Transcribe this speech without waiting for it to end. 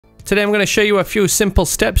Today I'm going to show you a few simple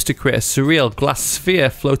steps to create a surreal glass sphere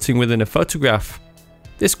floating within a photograph.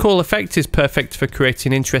 This cool effect is perfect for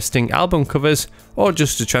creating interesting album covers or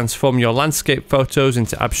just to transform your landscape photos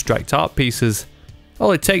into abstract art pieces.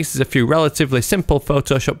 All it takes is a few relatively simple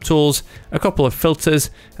Photoshop tools, a couple of filters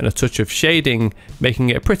and a touch of shading, making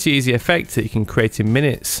it a pretty easy effect that you can create in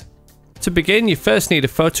minutes. To begin, you first need a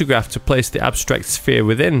photograph to place the abstract sphere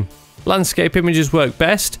within. Landscape images work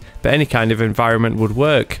best, but any kind of environment would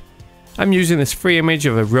work. I'm using this free image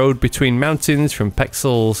of a road between mountains from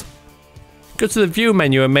Pexels. Go to the view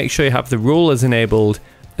menu and make sure you have the rulers enabled,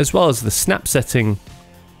 as well as the snap setting.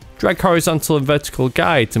 Drag horizontal and vertical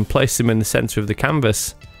guides and place them in the center of the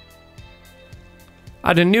canvas.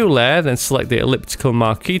 Add a new layer, then select the elliptical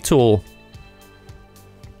marquee tool.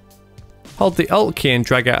 Hold the Alt key and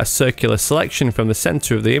drag out a circular selection from the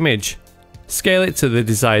center of the image. Scale it to the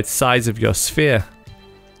desired size of your sphere.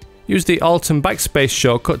 Use the Alt and Backspace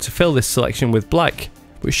shortcut to fill this selection with black,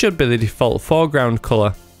 which should be the default foreground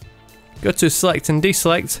color. Go to Select and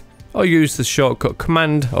Deselect, or use the shortcut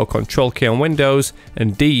Command or Control key on Windows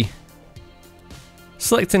and D.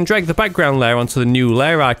 Select and drag the background layer onto the new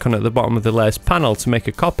layer icon at the bottom of the layers panel to make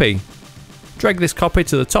a copy. Drag this copy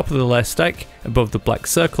to the top of the layer stack above the black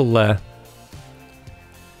circle layer.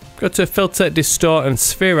 Go to Filter, Distort and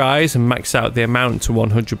Spherize and max out the amount to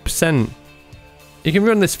 100%. You can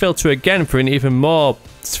run this filter again for an even more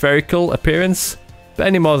spherical appearance, but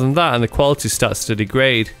any more than that and the quality starts to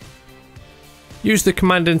degrade. Use the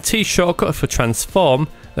Command and T shortcut for transform,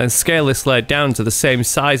 then scale this layer down to the same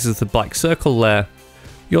size as the black circle layer.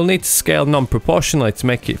 You'll need to scale non-proportionally to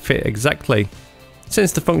make it fit exactly.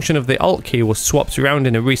 Since the function of the Alt key was swapped around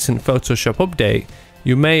in a recent Photoshop update,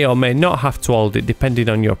 you may or may not have to hold it depending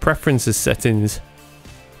on your preferences settings.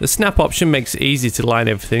 The snap option makes it easy to line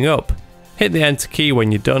everything up. Hit the Enter key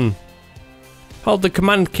when you're done. Hold the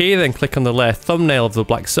Command key, then click on the layer thumbnail of the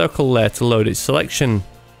black circle layer to load its selection.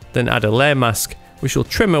 Then add a layer mask, which will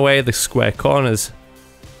trim away the square corners.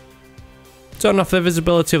 Turn off the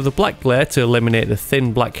visibility of the black layer to eliminate the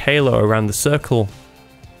thin black halo around the circle.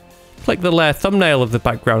 Click the layer thumbnail of the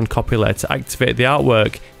background copy layer to activate the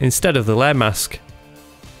artwork instead of the layer mask.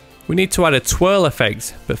 We need to add a twirl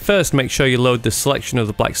effect, but first make sure you load the selection of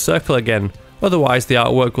the black circle again, otherwise the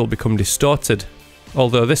artwork will become distorted.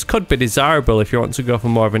 Although this could be desirable if you want to go for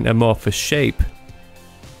more of an amorphous shape.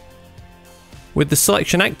 With the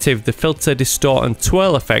selection active, the Filter, Distort and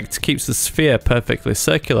Twirl effect keeps the sphere perfectly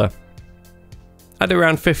circular. Add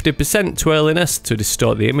around 50% twirliness to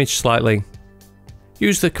distort the image slightly.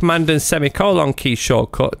 Use the Command and Semicolon key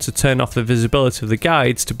shortcut to turn off the visibility of the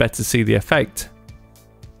guides to better see the effect.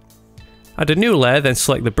 Add a new layer, then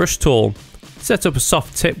select the brush tool. Set up a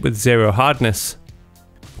soft tip with 0 hardness.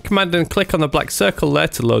 Command and click on the black circle layer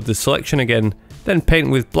to load the selection again, then paint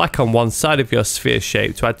with black on one side of your sphere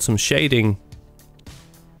shape to add some shading.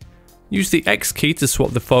 Use the X key to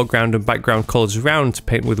swap the foreground and background colours around to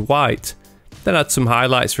paint with white, then add some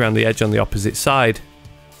highlights around the edge on the opposite side.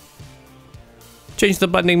 Change the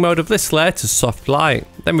blending mode of this layer to soft light,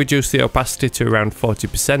 then reduce the opacity to around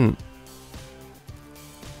 40%.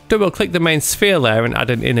 Double click the main sphere layer and add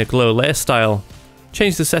an inner glow layer style.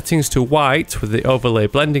 Change the settings to white with the overlay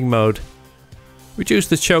blending mode. Reduce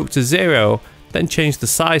the choke to 0, then change the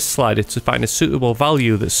size slider to find a suitable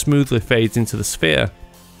value that smoothly fades into the sphere.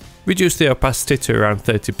 Reduce the opacity to around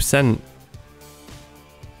 30%.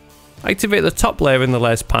 Activate the top layer in the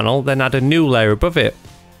layers panel, then add a new layer above it.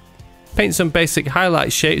 Paint some basic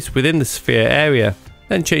highlight shapes within the sphere area,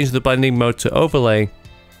 then change the blending mode to overlay.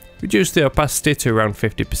 Reduce the opacity to around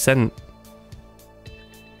 50%.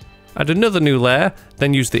 Add another new layer,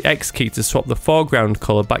 then use the X key to swap the foreground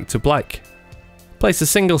colour back to black. Place a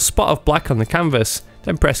single spot of black on the canvas,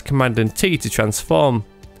 then press Command and T to transform.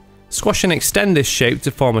 Squash and extend this shape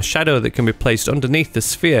to form a shadow that can be placed underneath the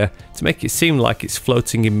sphere to make it seem like it's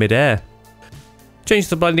floating in mid-air. Change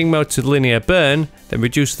the blending mode to linear burn, then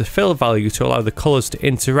reduce the fill value to allow the colours to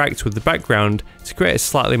interact with the background to create a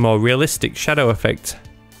slightly more realistic shadow effect.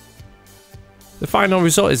 The final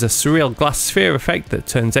result is a surreal glass sphere effect that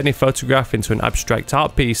turns any photograph into an abstract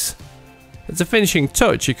art piece. As a finishing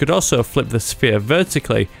touch, you could also flip the sphere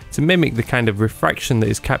vertically to mimic the kind of refraction that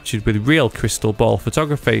is captured with real crystal ball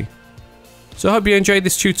photography. So I hope you enjoyed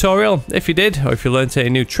this tutorial. If you did, or if you learned any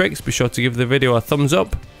new tricks, be sure to give the video a thumbs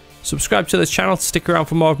up. Subscribe to the channel to stick around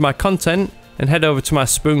for more of my content, and head over to my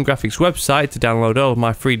Spoon Graphics website to download all of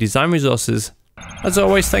my free design resources. As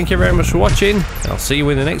always, thank you very much for watching, and I'll see you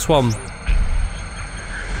in the next one.